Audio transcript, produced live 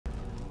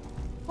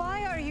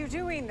Why are you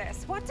doing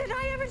this? What did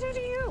I ever do to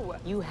you?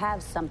 You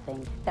have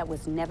something that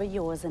was never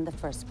yours in the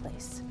first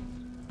place.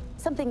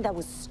 Something that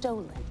was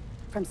stolen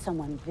from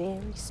someone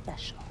very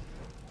special.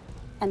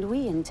 And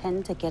we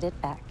intend to get it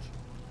back.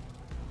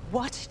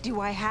 What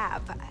do I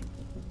have?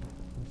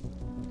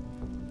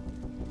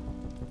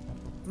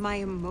 My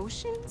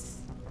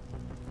emotions?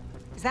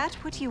 Is that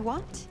what you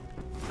want?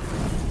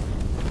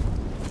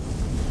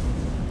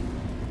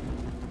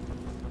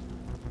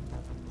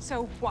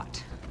 So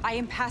what? I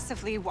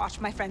impassively watch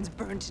my friends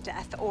burn to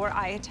death, or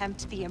I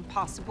attempt the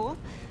impossible.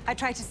 I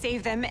try to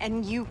save them,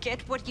 and you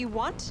get what you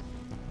want?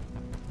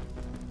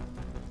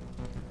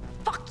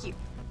 Fuck you!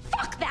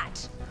 Fuck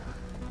that!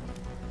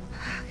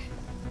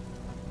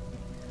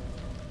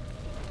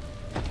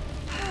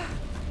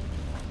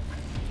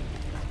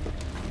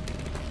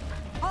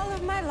 All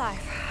of my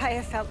life, I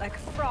have felt like a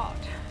fraud.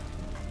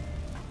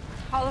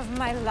 All of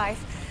my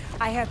life,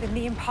 I have been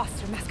the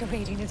imposter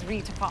masquerading as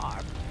Rita.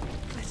 But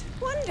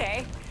one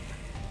day,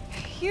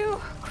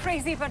 you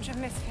crazy bunch of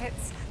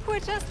misfits who are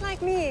just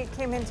like me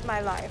came into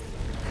my life.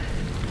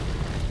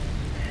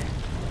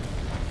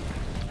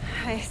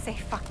 I say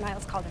fuck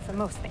Miles Calder for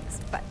most things,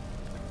 but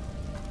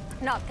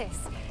not this.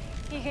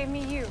 He gave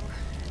me you,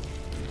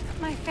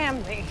 my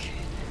family.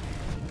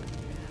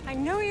 I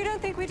know you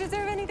don't think we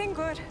deserve anything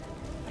good,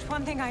 but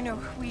one thing I know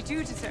we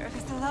do deserve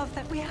is the love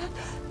that we have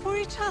for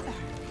each other.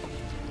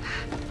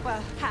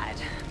 Well, had,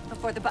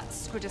 before the butts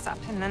screwed us up,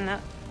 and then the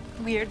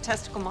weird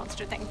testicle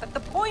monster thing. But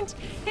the point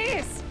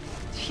is,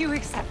 you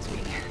accept me.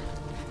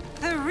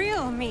 The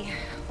real me.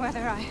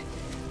 Whether I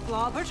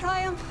blob or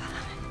triumph,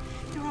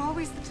 you're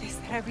always the place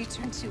that I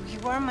return to.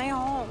 You are my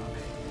home.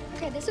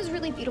 Okay, this is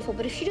really beautiful,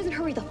 but if she doesn't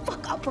hurry the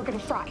fuck up, we're gonna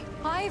fry.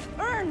 I've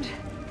earned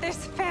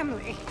this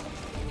family.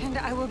 And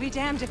I will be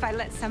damned if I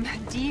let some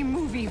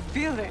D-movie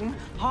villain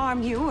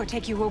harm you or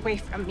take you away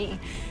from me.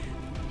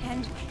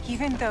 And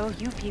even though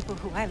you people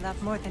who I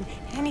love more than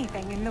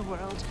anything in the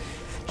world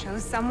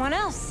chose someone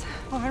else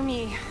over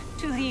me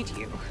to lead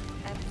you,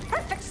 a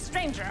perfect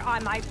stranger, I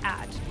might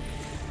add,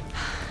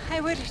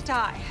 I would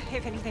die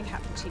if anything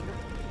happened to you.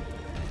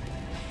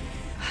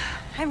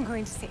 I'm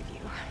going to save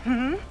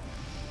you,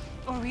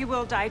 or we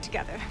will die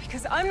together,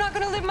 because I'm not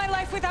going to live my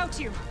life without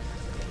you.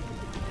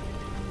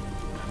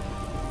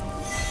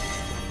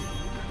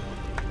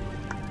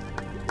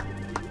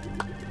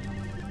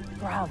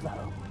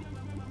 Bravo.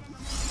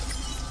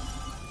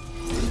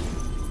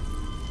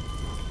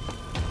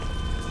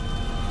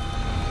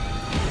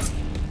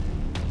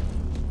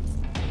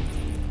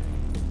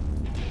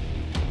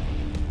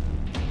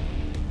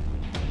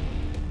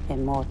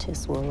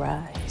 Immortus will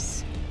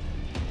rise.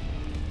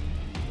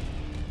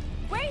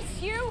 Wait,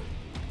 you!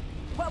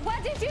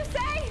 What did you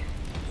say?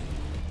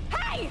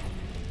 Hey!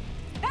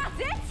 That's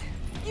it?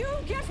 You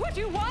get what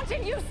you want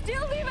and you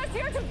still leave us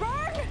here to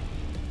burn?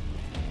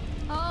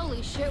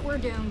 Holy shit, we're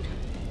doomed.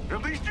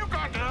 At least you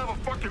got to have a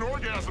fucking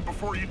orgasm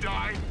before you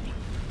die.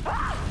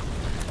 Ah!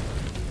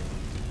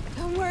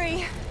 Don't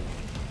worry.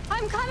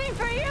 I'm coming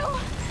for you!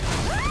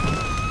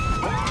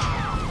 Ah!